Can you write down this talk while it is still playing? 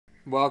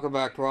Welcome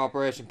back to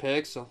Operation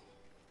Pixel.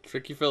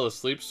 Tricky fell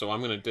asleep, so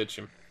I'm gonna ditch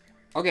him.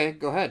 Okay,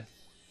 go ahead.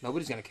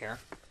 Nobody's gonna care.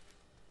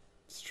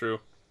 It's true.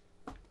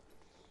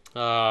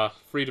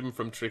 Freedom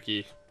from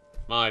Tricky.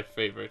 My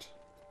favorite.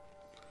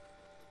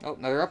 Oh,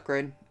 another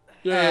upgrade.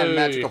 Yay! And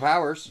magical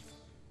powers.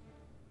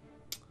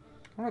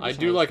 I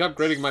do like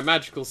upgrading my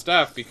magical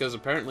staff because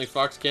apparently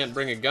Fox can't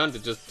bring a gun to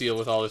just deal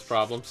with all his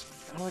problems.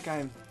 I feel like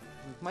I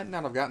might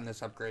not have gotten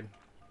this upgrade.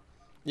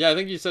 Yeah, I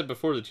think you said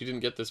before that you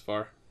didn't get this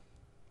far.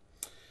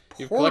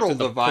 You've Portal collected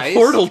the device.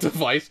 portal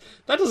device.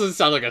 That doesn't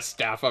sound like a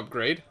staff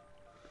upgrade.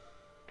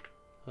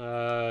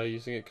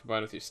 Using it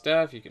combined with your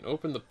staff, you can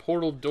open the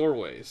portal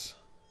doorways.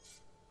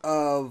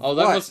 Oh,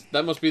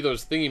 that must be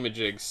those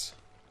thingy-majigs.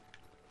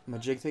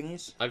 Majig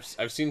thingies?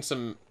 I've seen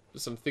some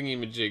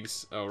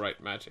thingy-majigs. Oh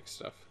right, magic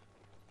stuff.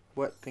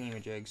 What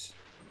thingy-majigs?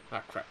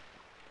 Ah crap.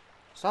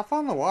 Stop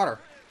falling in the water.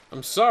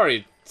 I'm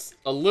sorry, it's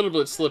a little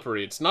bit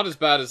slippery. It's not as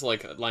bad as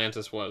like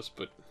Atlantis was,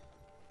 but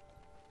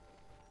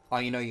Oh,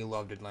 you know you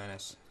loved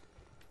Atlantis.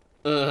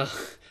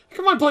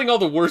 come on, playing all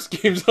the worst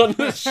games on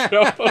this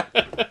show.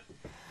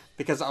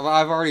 Because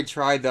I've already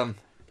tried them.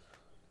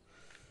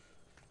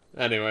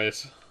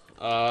 Anyways,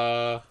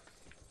 there's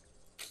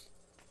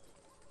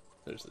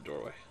the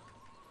doorway.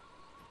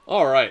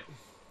 All right.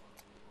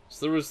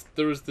 So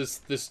there was this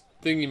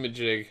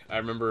thingy-majig I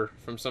remember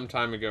from some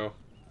time ago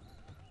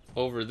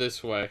over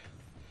this way,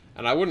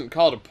 and I wouldn't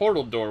call it a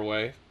portal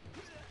doorway,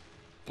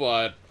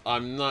 but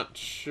I'm not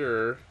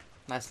sure.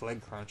 Nice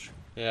leg crunch.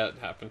 Yeah, it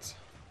happens.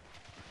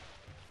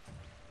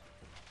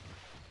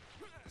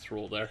 Let's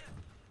roll there.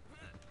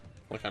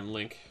 Like I'm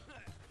Link.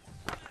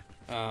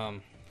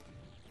 But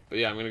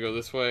yeah, I'm gonna go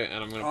this way,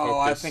 and I'm gonna poke this. Oh,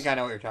 I think I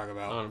know what you're talking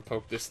about. I'm gonna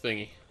poke this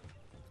thingy.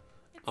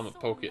 I'm gonna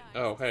poke it.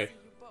 Oh, hey.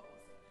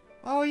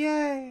 Oh,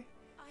 yay!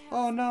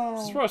 Oh, no.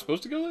 Is this where I was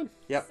supposed to go then?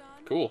 Yep.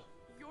 Cool.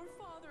 Your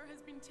father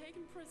has been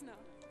taken prisoner.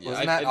 Yeah,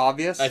 Wasn't that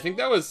obvious? I think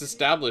that was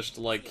established,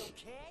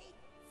 like,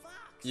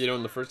 you know,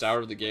 in the first hour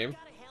of the game.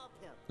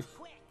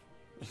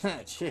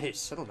 Jeez,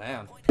 settle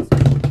down.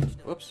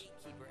 Whoops.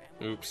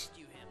 Oops.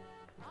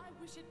 I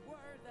wish it were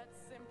that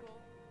simple.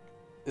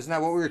 Isn't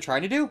that what we were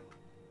trying to do?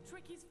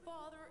 Tricky's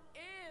father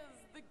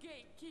is the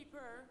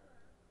gatekeeper.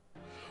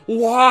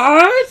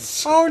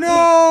 What? Oh,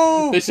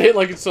 no! They say it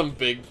like it's some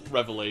big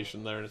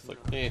revelation there, and it's like,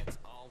 eh.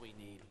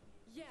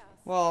 Yes.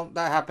 Well,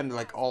 that happened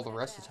like all the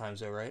rest of the times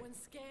though, right? When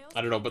scales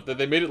I don't know, but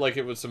they made it like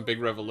it was some big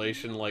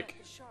revelation, like,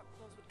 the sharp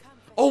claws would come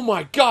from oh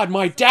my god,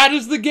 my dad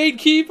is the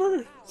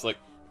gatekeeper? It's like,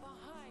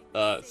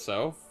 behind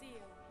so? the seal.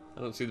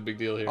 I don't see the big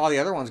deal here. All the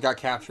other ones got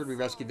captured, we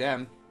rescued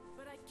them.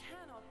 But I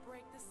cannot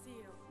break the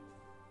seal.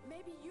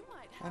 Maybe you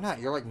might Why have. not?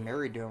 You're like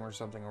married to him or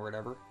something or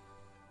whatever.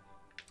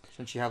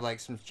 Since you have like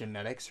some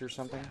genetics or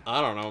something.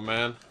 I don't know,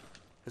 man.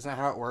 Isn't that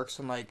how it works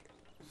in like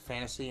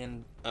fantasy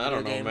and I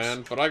don't know, video games?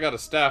 man. But I got a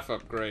staff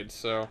upgrade,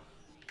 so...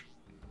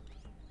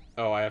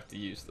 Oh, I have to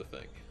use the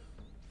thing.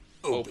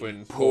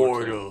 Open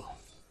portal.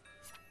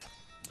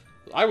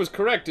 I was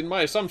correct in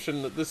my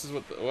assumption that this is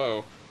what the...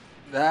 Whoa.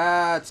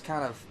 That's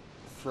kind of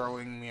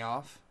throwing me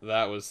off.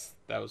 That was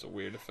a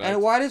weird effect. And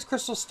why does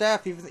Crystal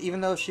Staff, even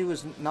though she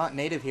was not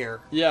native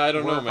here, Yeah, I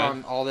don't know, work man.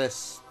 on all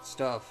this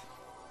stuff?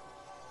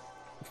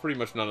 Pretty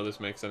much none of this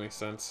makes any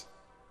sense.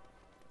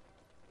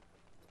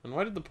 And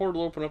why did the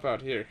portal open up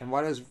out here? And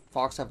why does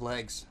Fox have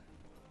legs?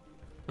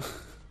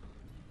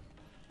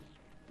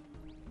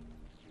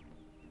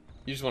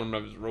 You just want him to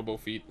have his robo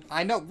feet.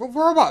 I know,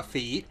 robot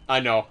feet.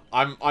 I know.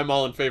 I'm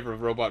all in favor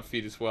of robot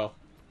feet as well.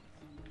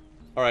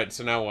 Alright,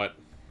 so now what?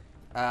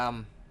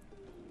 It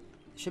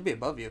should be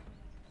above you.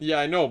 Yeah,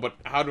 I know, but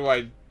how do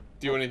I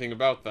do anything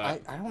about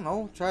that? I don't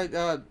know. Try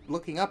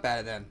looking up at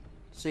it then,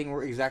 seeing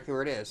exactly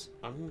where it is.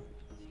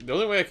 The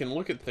only way I can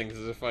look at things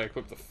is if I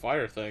equip the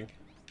fire thing.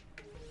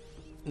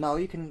 No,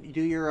 you can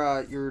do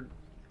your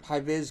high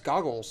vis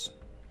goggles.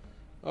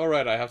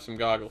 Alright, I have some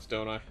goggles,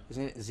 don't I?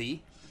 Isn't it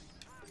Z?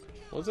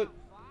 Was it?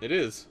 It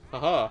is.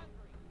 Haha.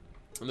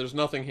 And there's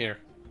nothing here.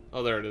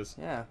 Oh, there it is.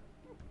 Yeah.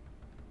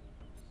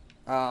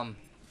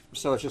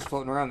 So it's just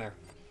floating around there.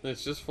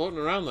 It's just floating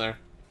around there.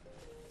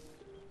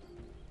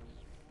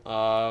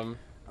 Let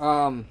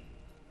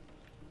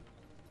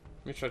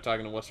me try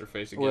talking to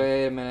What's-Her-Face again.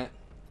 Wait a minute.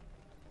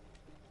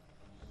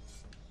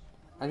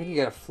 I think you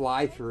gotta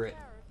fly through it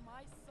Care of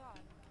my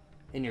son.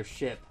 in your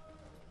ship.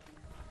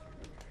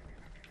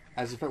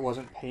 As if it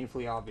wasn't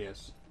painfully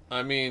obvious.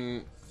 I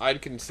mean,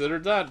 I'd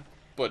considered that,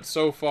 but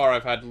so far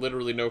I've had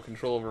literally no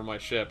control over my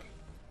ship.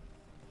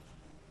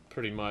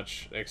 Pretty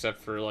much, except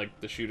for,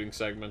 like, the shooting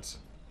segments.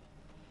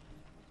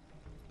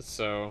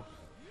 So...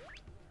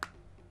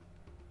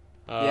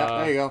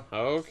 Yeah, there you go.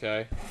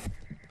 Okay.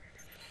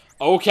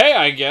 Okay,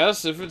 I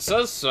guess, if it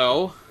says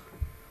so.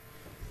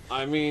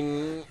 I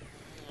mean...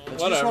 Don't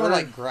you whatever. just want to,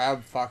 like,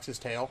 grab Fox's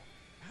tail?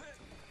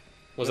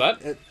 Was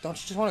that? Don't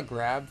you just want to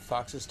grab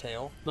Fox's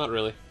tail? Not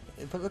really.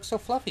 But it looks so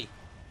fluffy.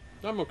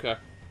 I'm okay.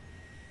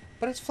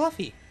 But it's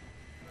fluffy.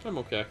 I'm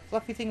okay.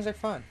 Fluffy things are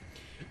fun.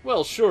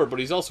 Well, sure, but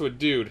he's also a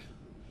dude.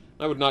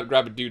 I would not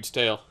grab a dude's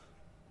tail.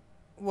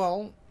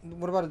 Well,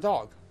 what about a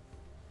dog?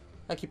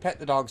 Like you pet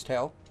the dog's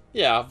tail.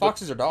 Yeah, but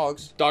Foxes are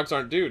dogs. dogs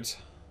aren't dudes.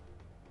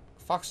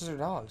 Foxes are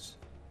dogs.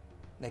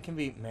 They can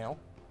be male.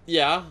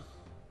 Yeah,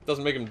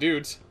 doesn't make them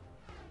dudes.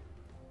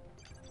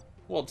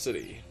 Walled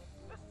City.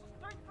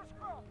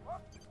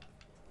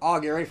 Oh,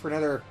 get ready for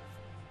another,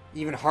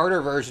 even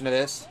harder version of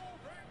this.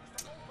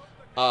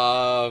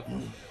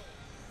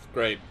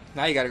 Great.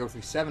 Now you got to go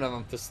through 7 of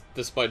them.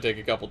 This might take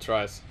a couple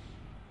tries.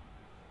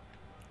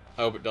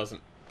 I hope it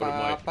doesn't, but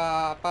it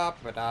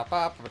might.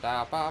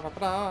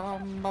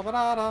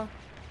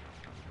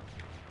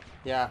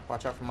 Yeah,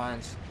 watch out for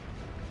mines.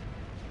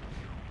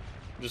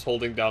 I'm just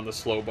holding down the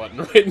slow button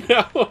right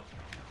now.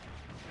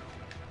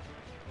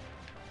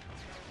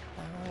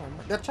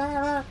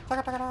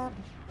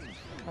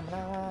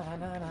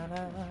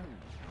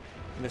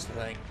 Missed the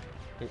thing.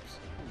 Oops.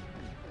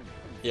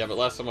 Yeah, but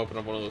last time I opened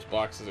up one of those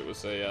boxes, it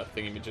was a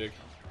thingy-majig.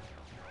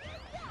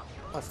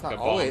 Well, it's not Got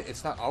always. bombed.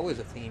 It's not always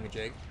a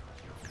thingy-majig.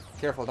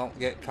 Careful, don't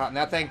get caught in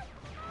that thing.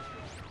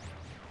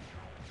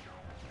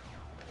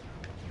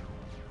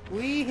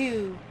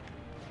 Weehoo!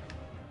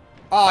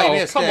 Oh, you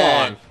missed come it.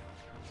 on!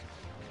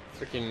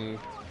 Freaking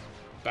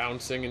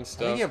bouncing and I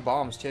stuff. think you have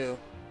bombs too.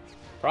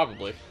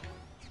 Probably.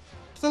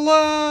 To the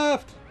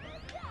left.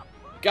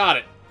 Got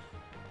it!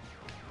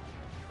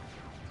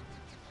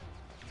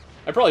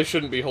 I probably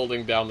shouldn't be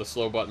holding down the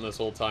slow button this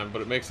whole time,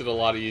 but it makes it a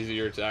lot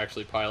easier to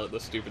actually pilot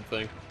this stupid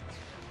thing.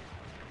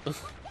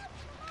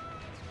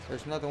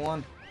 There's another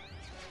one.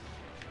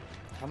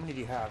 How many do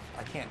you have?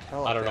 I can't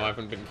tell. I up don't know, I there.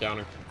 haven't been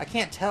counting. I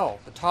can't tell.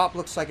 The top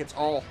looks like it's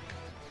all.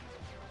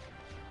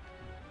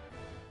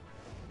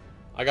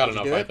 I got Did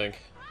you enough, do I it? think.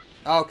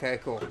 Okay,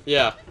 cool.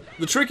 Yeah.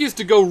 The trick is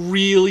to go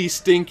really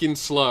stinking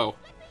slow.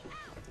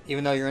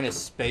 Even though you're in a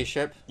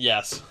spaceship,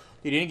 Yes.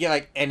 you didn't get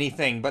like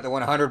anything but the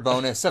 100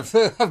 bonus of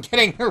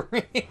getting the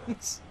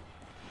rings.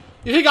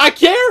 You think I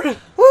care?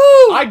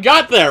 Woo! I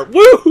got there!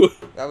 Woo!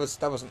 That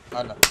wasn't.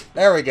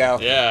 There we go.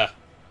 Yeah.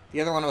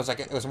 The other one was like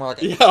it was more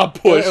like a, Yeah,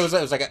 push. It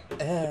was like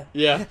a.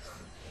 Yeah.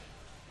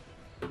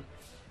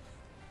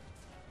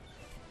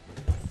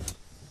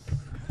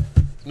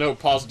 No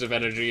positive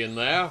energy in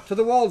there. To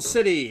the walled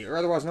city, or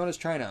otherwise known as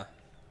China.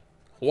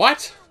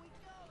 What?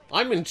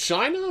 I'm in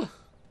China?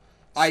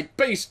 I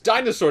Space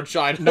dinosaur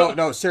China.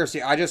 no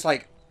seriously. I just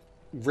like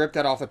ripped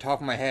that off the top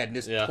of my head, and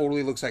this Yeah.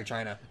 totally looks like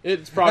China.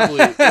 It's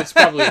probably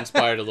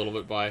inspired a little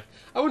bit by.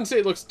 I wouldn't say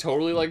it looks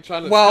totally like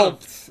China. It's Well,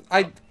 kind of-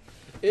 I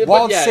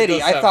walled but yeah, it city.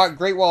 does I have- thought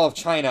Great Wall of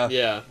China.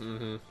 Yeah.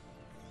 Mm-hmm.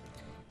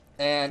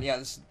 And yeah,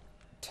 this is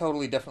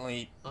totally,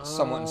 definitely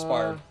somewhat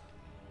inspired.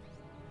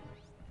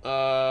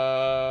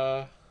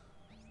 Uh-oh.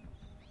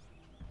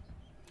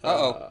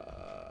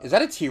 Is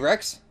that a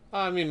T-Rex?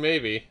 I mean,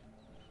 maybe.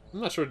 I'm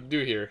not sure what to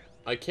do here.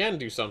 I can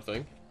do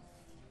something.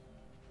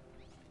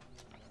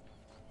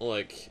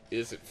 Like,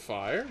 is it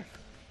fire?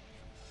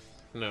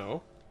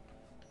 No.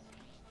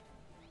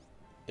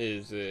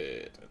 Is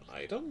it an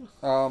item?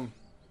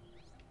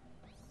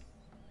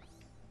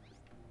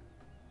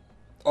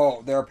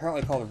 Oh, they're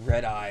apparently called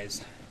red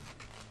eyes.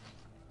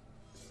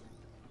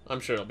 I'm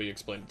sure it'll be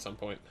explained at some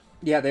point.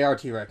 Yeah, they are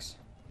T-Rex.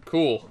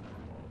 Cool.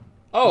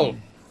 Oh!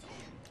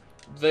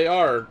 They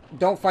are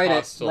Don't fight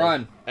hostile it.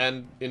 Run.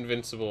 and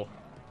invincible.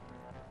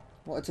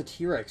 Well, it's a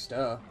T-Rex,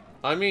 duh.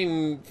 I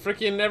mean,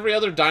 freaking every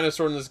other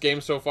dinosaur in this game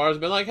so far has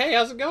been like, hey,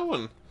 how's it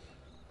going?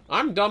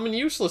 I'm dumb and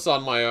useless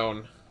on my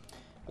own.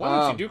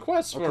 Why don't you do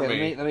quests for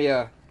me? Let me,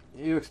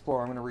 you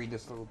explore. I'm gonna read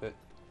this a little bit.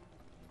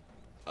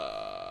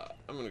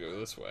 I'm gonna go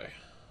this way.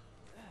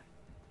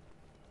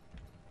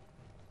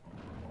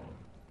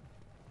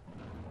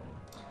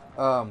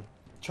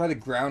 Try the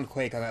ground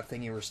quake on that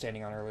thing you were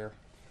standing on earlier.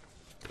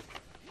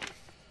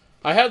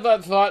 I had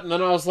that thought, and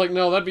then I was like,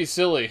 no, that'd be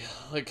silly.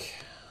 Like,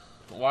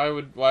 why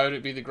would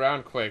it be the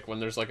ground quake when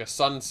there's like a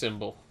sun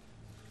symbol?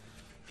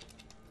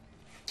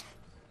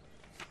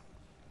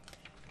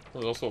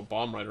 There's also a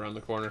bomb right around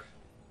the corner.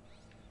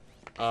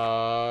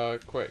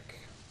 Quick.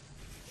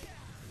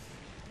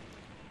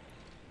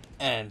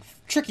 And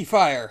tricky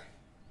fire.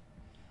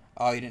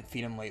 Oh, you didn't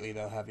feed him lately,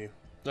 though, have you?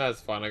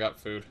 That's fine, I got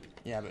food.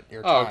 Yeah, but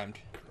you're Oh, timed.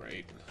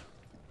 great.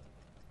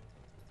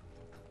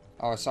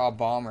 Oh, I saw a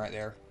bomb right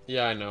there.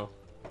 Yeah, I know.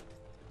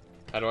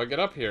 How do I get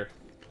up here?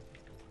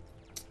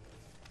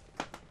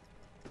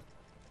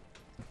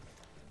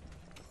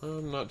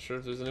 I'm not sure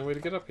if there's any way to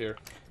get up here.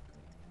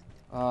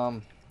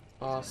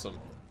 Awesome.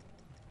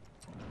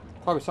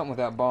 Probably something with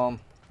that bomb.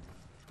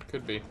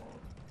 Could be.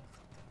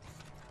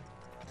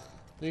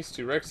 These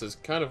two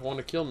Rexes kind of want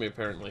to kill me,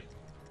 apparently.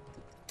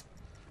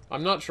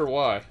 I'm not sure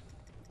why.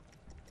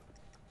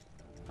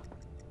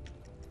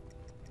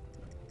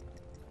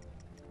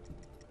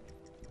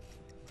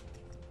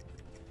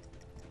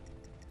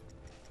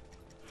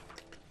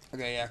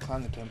 Okay, yeah,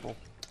 climb the temple.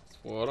 That's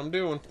what I'm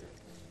doing.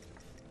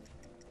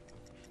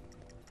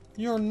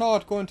 You're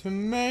not going to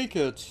make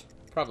it.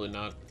 Probably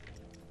not.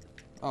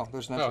 Oh,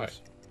 there's an Oh,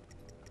 entrance.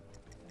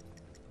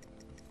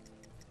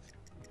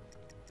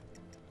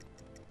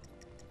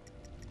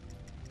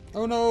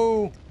 Oh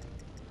no!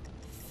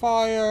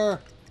 Fire!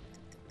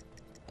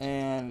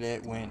 And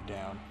it went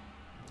down.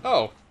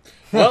 Oh.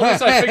 Well, at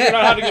least I figured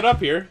out how to get up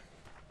here.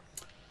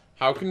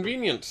 How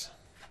convenient.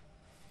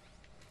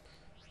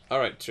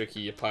 Alright,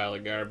 Tricky, you pile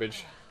of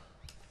garbage.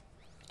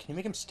 Can you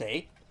make him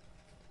stay?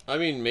 I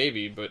mean,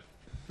 maybe, but...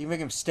 You can make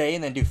him stay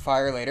and then do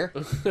fire later?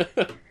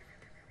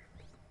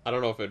 I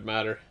don't know if it'd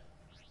matter.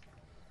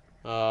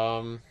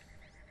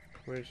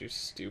 Where's your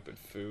stupid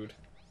food?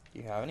 Do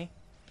you have any?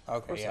 Of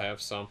Okay, course yeah. I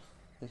have some.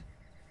 I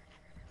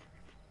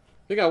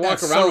think I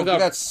walk around without...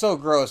 That's so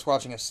gross,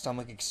 watching a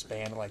stomach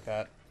expand like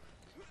that.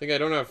 I think I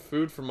don't have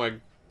food for my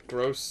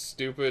gross,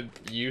 stupid,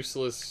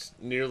 useless,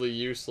 nearly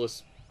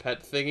useless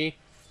pet thingy.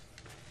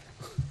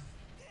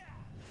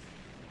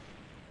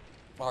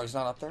 Oh, he's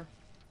not up there?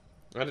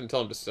 I didn't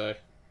tell him to stay.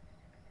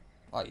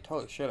 Oh, you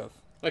totally should have.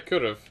 I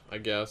could have, I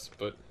guess,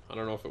 but I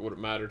don't know if it would have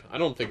mattered. I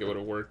don't think it would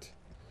have worked.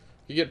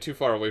 You get too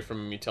far away from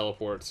him, he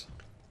teleports.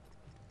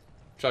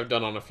 Which I've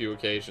done on a few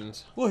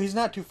occasions. Well, he's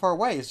not too far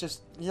away. It's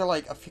just, you're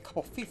like a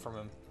couple feet from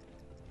him.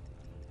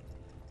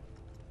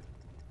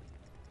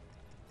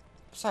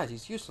 Besides,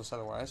 he's useless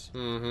otherwise.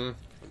 Mm-hmm.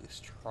 At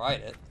least tried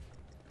it.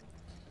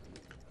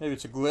 Maybe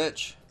it's a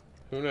glitch.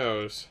 Who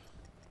knows?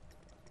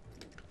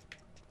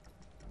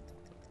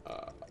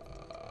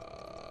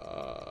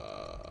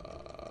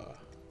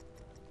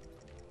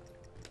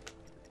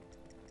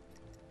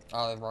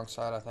 Oh, the wrong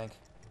side, I think.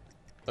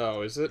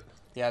 Oh, is it?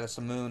 Yeah, that's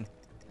the moon.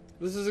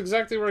 This is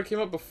exactly where I came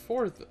up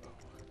before, though.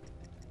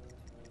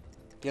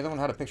 The other one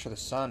had a picture of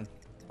the sun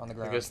on the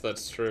ground. I guess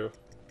that's true.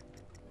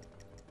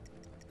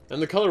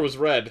 And the color was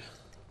red.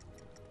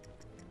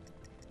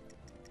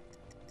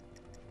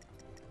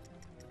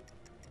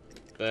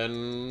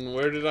 Then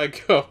where did I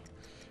go?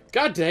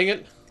 God dang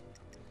it!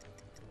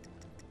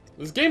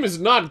 This game is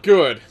not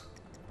good.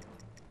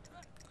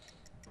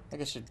 I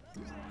guess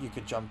you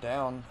could jump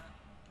down.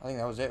 I think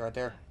that was it right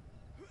there.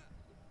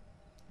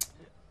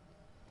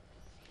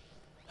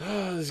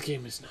 This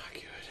game is not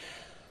good.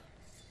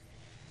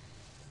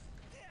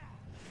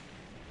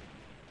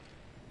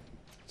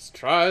 Let's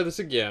try this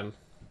again.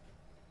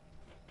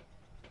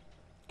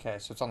 Okay,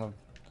 so it's on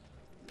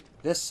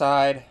this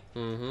side,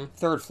 Mm-hmm.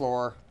 third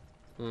floor,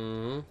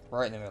 Mm-hmm.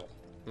 right in the middle.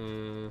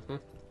 Mm-hmm.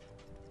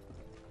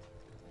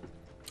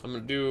 I'm gonna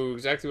do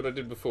exactly what I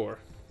did before.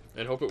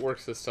 And hope it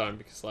works this time,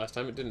 because last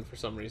time it didn't for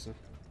some reason.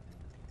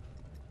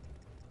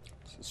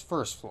 This is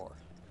first floor.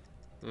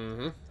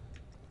 Mm-hmm.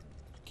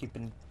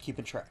 Keeping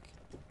track.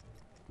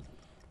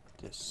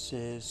 This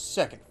is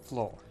second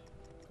floor.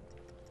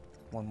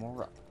 One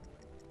more up.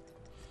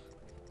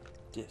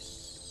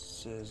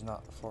 This is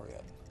not the floor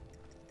yet.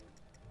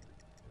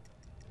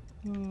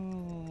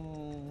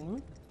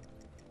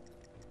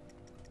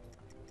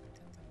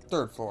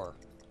 Third floor.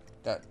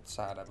 That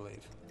side, I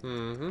believe.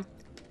 Mm-hmm.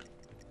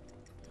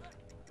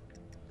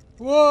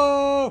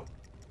 Whoa!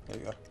 There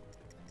you go.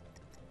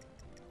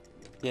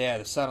 Yeah,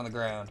 the sun on the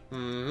ground.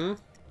 Mm-hmm.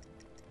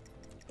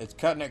 It's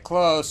cutting it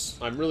close.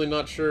 I'm really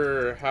not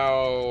sure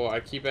how I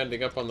keep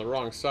ending up on the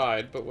wrong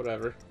side, but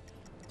whatever.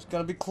 It's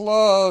gonna be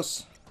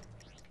close.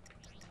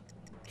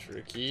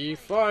 Tricky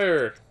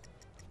fire.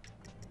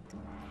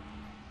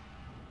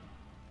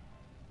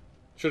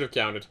 Should have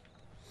counted.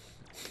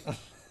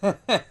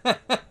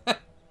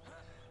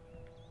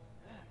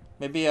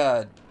 Maybe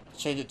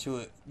change it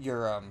to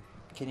your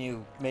can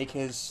you make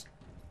his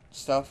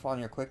stuff on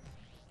your quick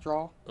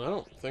draw? I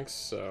don't think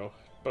so,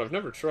 but I've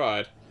never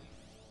tried.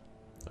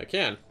 I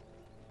can.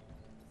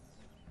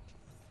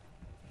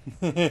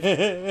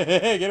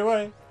 Get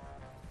away.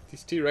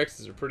 These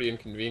T-Rexes are pretty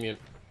inconvenient.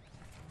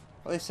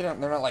 Well, they're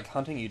not like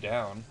hunting you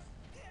down.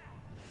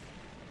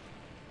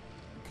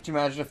 Could you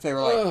imagine if they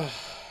were like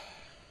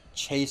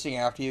chasing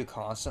after you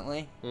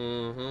constantly?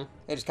 Mm-hmm.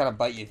 They just kind of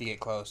bite you if you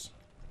get close.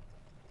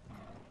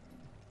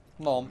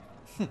 Nom.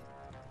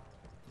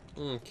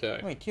 Okay.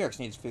 I mean, T-Rex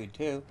needs food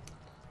too.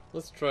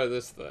 Let's try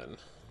this then.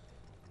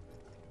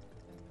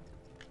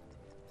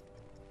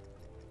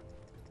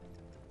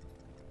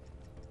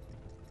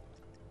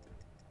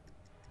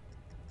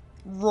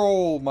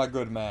 Roll, my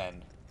good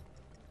man.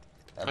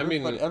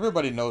 mean-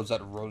 everybody knows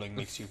that rolling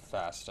makes you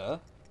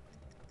faster.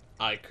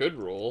 I could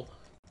roll,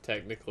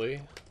 technically.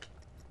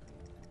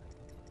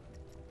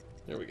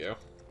 There we go.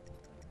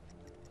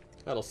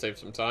 That'll save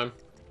some time.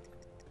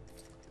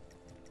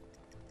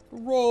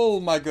 Roll,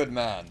 my good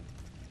man.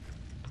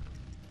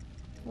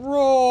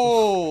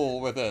 Roll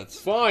with it.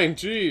 Fine,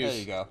 jeez. There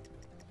you go.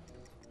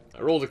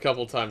 I rolled a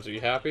couple times. Are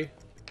you happy?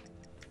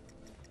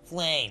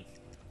 Flame.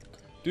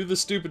 Do the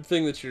stupid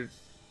thing that you're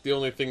the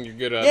only thing you're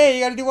good at. Yeah, you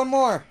gotta do one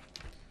more.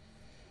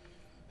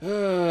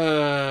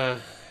 I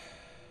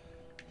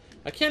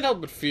can't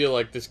help but feel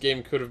like this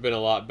game could have been a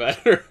lot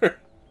better.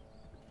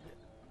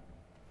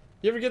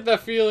 You ever get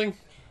that feeling?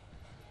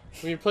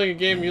 When you're playing a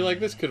game, you're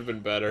like, this could have been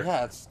better.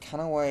 Yeah, it's kind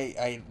of why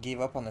I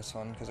gave up on this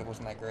one, because it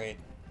wasn't that great.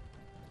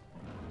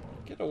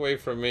 Get away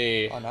from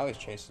me. Oh, now he's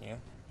chasing you.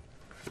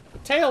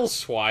 Tail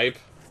swipe.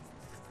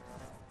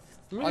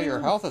 Oh, your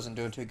health isn't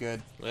doing too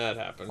good. That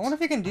happens. I wonder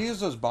if you can use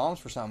those bombs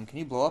for something. Can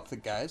you blow up the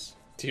guys?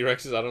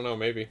 T-Rexes, I don't know,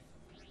 maybe.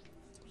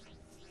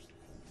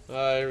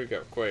 Here we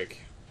go,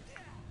 Quake.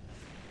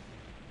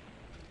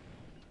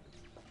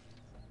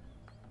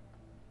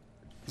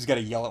 He's got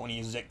to yell it when he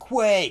uses it.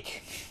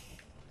 Quake!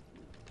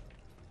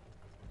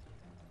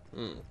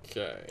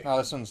 Okay. Oh,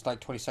 this one's like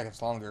 20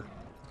 seconds longer.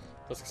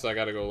 That's because I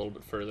gotta go a little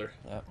bit further.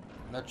 Yep.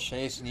 They're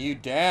chasing you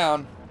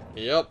down.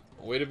 Yep.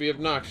 Way to be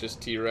obnoxious,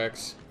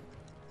 T-Rex.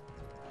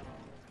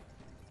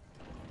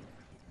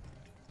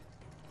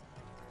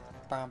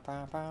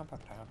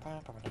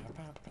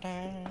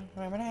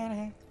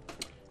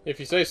 If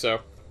you say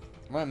so.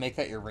 I'm gonna make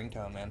that your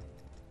ringtone, man.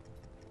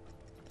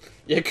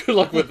 Yeah, good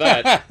luck with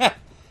that. I'm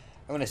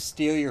gonna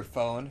steal your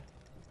phone.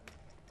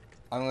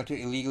 I'm going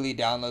to illegally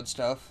download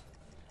stuff,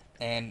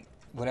 and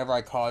whenever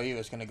I call you,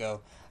 it's gonna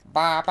go.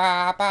 That's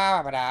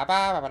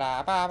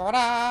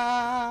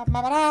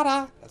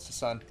the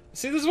sun.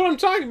 See, this is what I'm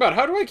talking about.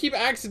 How do I keep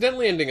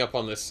accidentally ending up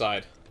on this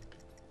side?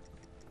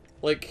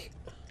 Like,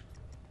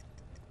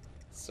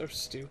 so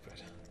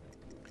stupid.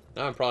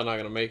 Now I'm probably not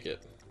gonna make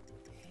it,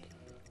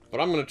 but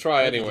I'm gonna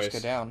try anyways.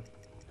 Just go down.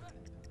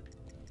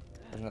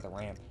 There's another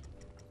ramp.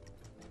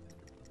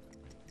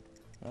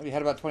 Well, you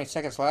had about 20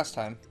 seconds last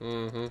time.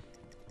 Mm-hmm.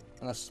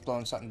 Unless it's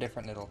blowing something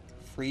different, it'll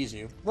freeze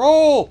you.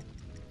 Roll!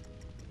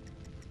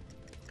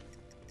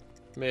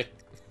 Meh.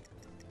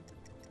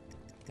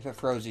 If it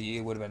froze you,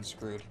 you would have been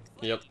screwed.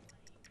 Yep.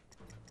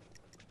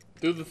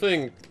 Do the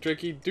thing,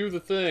 Tricky. Do the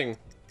thing.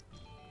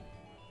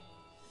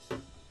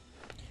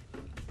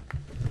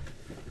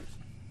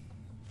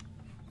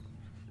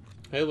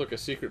 Hey, look, a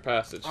secret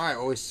passage. I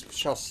always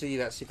shall see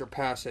that secret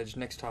passage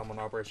next time on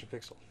Operation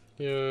Pixel.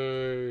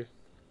 Yay.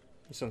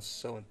 He sounds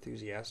so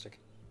enthusiastic.